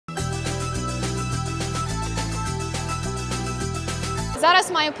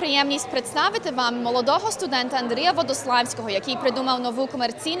Зараз маю приємність представити вам молодого студента Андрія Водославського, який придумав нову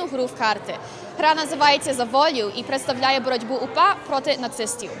комерційну гру в карти. Гра називається «За волю» і представляє боротьбу УПА проти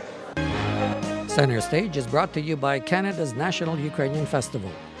нацистів. Center Stage is brought to you by Canada's National Ukrainian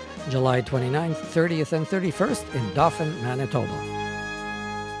Festival, July 29th, 30th and 31st in Dauphin, Manitoba.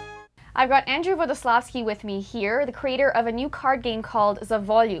 I've got Andrew Wodoslavsky with me here, the creator of a new card game called «За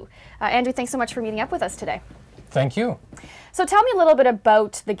волю». Andrew, thanks so much for meeting up with us today. Thank you. So tell me a little bit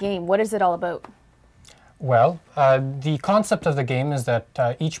about the game. What is it all about? Well, the concept of the game is that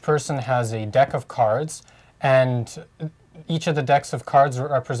each person has a deck of cards, and each of the decks of cards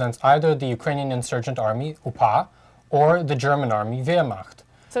represents either the Ukrainian Insurgent Army, UPA, or the German Army, Wehrmacht.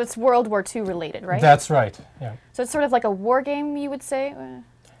 So it's World War II related, right? That's right, yeah. So it's sort of like a war game, you would say?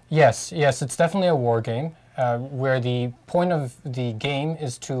 Yes, it's definitely a war game, where the point of the game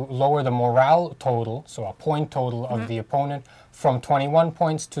is to lower the morale total, so a point total of the opponent, from 21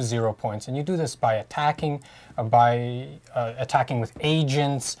 points to 0 points. And you do this by attacking with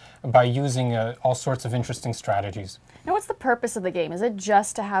agents, by using all sorts of interesting strategies. Now, what's the purpose of the game? Is it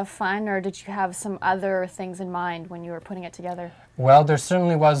just to have fun, or did you have some other things in mind when you were putting it together? Well, there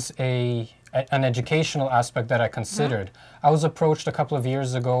certainly was an educational aspect that I considered. I was approached a couple of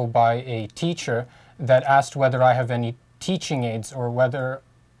years ago by a teacher that asked whether I have any teaching aids or whether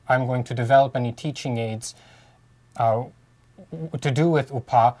I'm going to develop any teaching aids to do with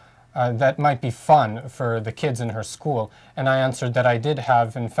UPA that might be fun for the kids in her school. And I answered that I did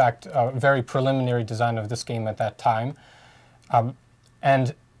have, in fact, a very preliminary design of this game at that time.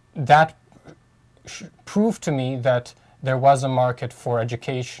 And that proved to me that there was a market for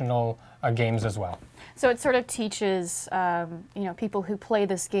educational games as well. So it sort of teaches people who play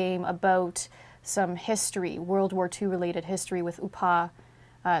this game about some history, World War II related history with UPA,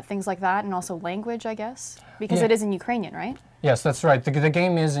 things like that, and also language, I guess, because it is in Ukrainian, right? Yes, that's right. The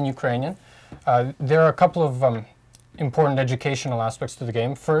game is in Ukrainian. There are a couple of important educational aspects to the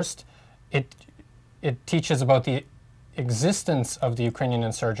game. First, it teaches about the existence of the Ukrainian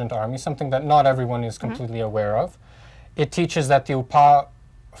Insurgent Army, something that not everyone is completely aware of. It teaches that the UPA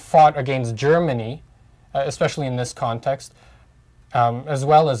fought against Germany, especially in this context, as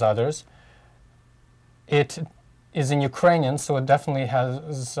well as others. It is in Ukrainian, so it definitely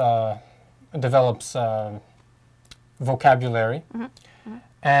develops vocabulary.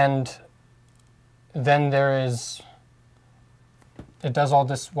 And then it does all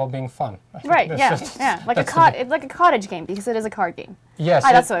this while being fun. Right, like a cottage game, because it is a card game. Yes.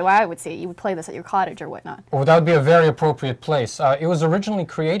 That's the way I would see it. You would play this at your cottage or whatnot. Well, that would be a very appropriate place. It was originally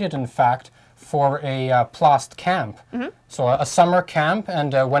created, in fact, for a plast camp. So a summer camp,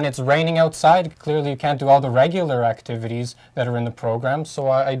 and when it's raining outside, clearly you can't do all the regular activities that are in the program. So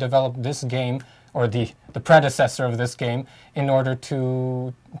I developed this game, or the predecessor of this game, in order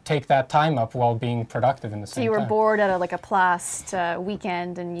to take that time up while being productive in the same time. So you were bored at a plast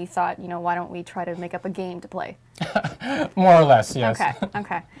weekend, and you thought, why don't we try to make up a game to play? More or less, yes.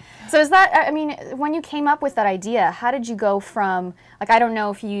 Okay. So is that, when you came up with that idea, how did you go from, I don't know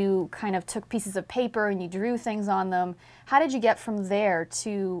if you kind of took pieces of paper and you drew things on them. How did you get from there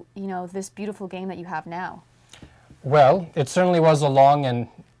to, this beautiful game that you have now? Well, it certainly was a long and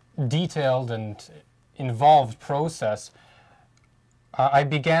detailed and involved process. I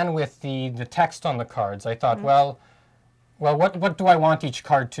began with the text on the cards. I thought, well, what do I want each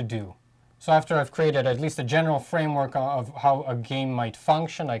card to do? So after I've created at least a general framework of how a game might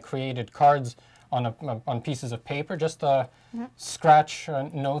function, I created cards on pieces of paper, just scratch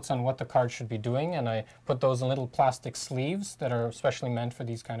notes on what the card should be doing, and I put those in little plastic sleeves that are specially meant for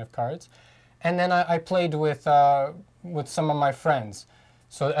these kind of cards. And then I played with some of my friends.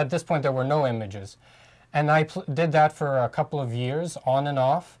 So at this point there were no images. And I did that for a couple of years, on and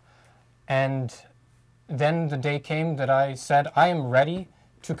off. And then the day came that I said, I am ready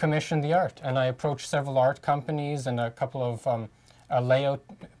to commission the art. And I approached several art companies and a couple of layout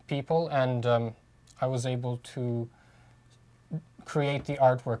people, and I was able to create the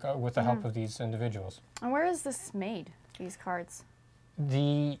artwork with the help of these individuals. And where is this made, these cards?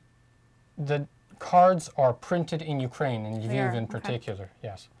 The cards are printed in Ukraine, in Lviv in particular,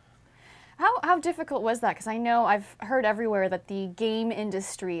 yes. How difficult was that? Because I know I've heard everywhere that the game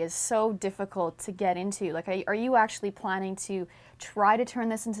industry is so difficult to get into. Are you actually planning to try to turn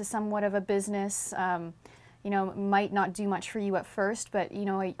this into somewhat of a business? Might not do much for you at first, but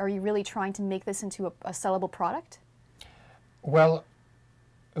are you really trying to make this into a sellable product? Well,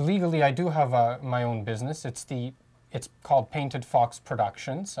 legally I do have my own business. It's called Painted Fox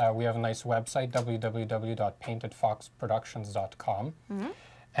Productions. We have a nice website, www.paintedfoxproductions.com.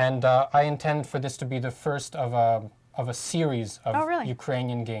 And I intend for this to be the first of of a series of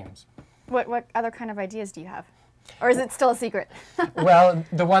Ukrainian games. What other kind of ideas do you have? Or is it still a secret? Well,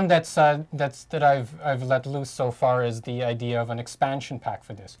 the one that I've let loose so far is the idea of an expansion pack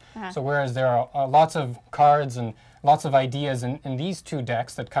for this. So whereas there are lots of cards and lots of ideas in these two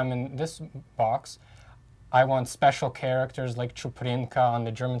decks that come in this box, I want special characters like Chuprinka on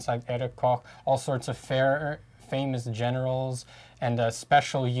the German side, Erich Koch, all sorts of famous generals, and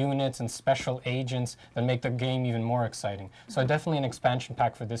special units and special agents that make the game even more exciting. So definitely an expansion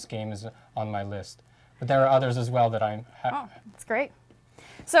pack for this game is on my list. But there are others as well that I have. Oh, that's great.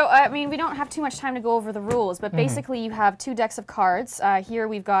 So, I mean, we don't have too much time to go over the rules, but basically you have two decks of cards. Here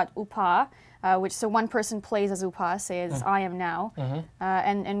we've got Upa, so one person plays as Upa, say as I am now.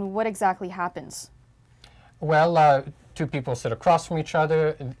 And what exactly happens? Well, two people sit across from each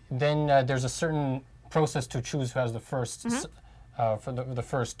other. Then there's a certain process to choose who has the first, for the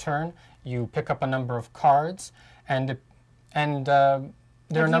first turn. You pick up a number of cards, and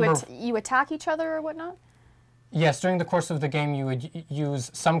there are a number of... You attack each other or whatnot? Yes, during the course of the game you would use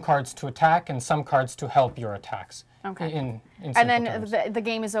some cards to attack and some cards to help your attacks. Okay. In and then the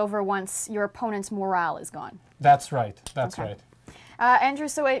game is over once your opponent's morale is gone. That's right, that's right. Andrew,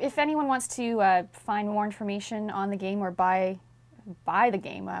 so if anyone wants to find more information on the game or buy the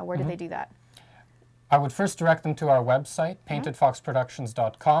game, where do they do that? I would first direct them to our website,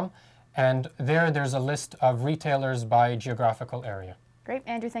 paintedfoxproductions.com, and there's a list of retailers by geographical area. Great.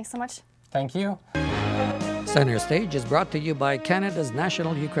 Andrew, thanks so much. Thank you. Center Stage is brought to you by Canada's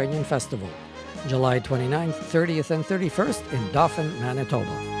National Ukrainian Festival, July 29th, 30th, and 31st in Dauphin,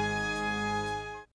 Manitoba.